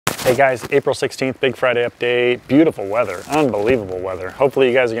Hey guys, April 16th, Big Friday update. Beautiful weather, unbelievable weather. Hopefully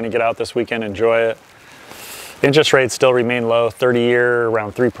you guys are gonna get out this weekend, enjoy it. Interest rates still remain low, 30-year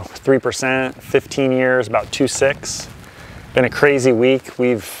around 3%, 15 years about 2.6. Been a crazy week.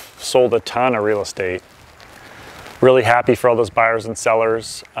 We've sold a ton of real estate. Really happy for all those buyers and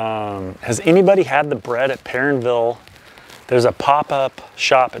sellers. Has anybody had the bread at Perrinville? There's a pop-up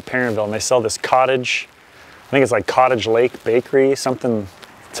shop at Perrinville and they sell this cottage, I think it's like Cottage Lake Bakery, something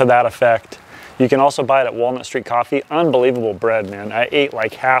to that effect. You can also buy it at Walnut Street Coffee. Unbelievable bread, man. I ate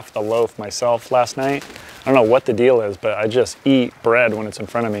like half the loaf myself last night. I don't know what the deal is, but I just eat bread when it's in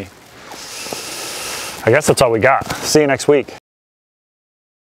front of me. I guess that's all we got. See you next week.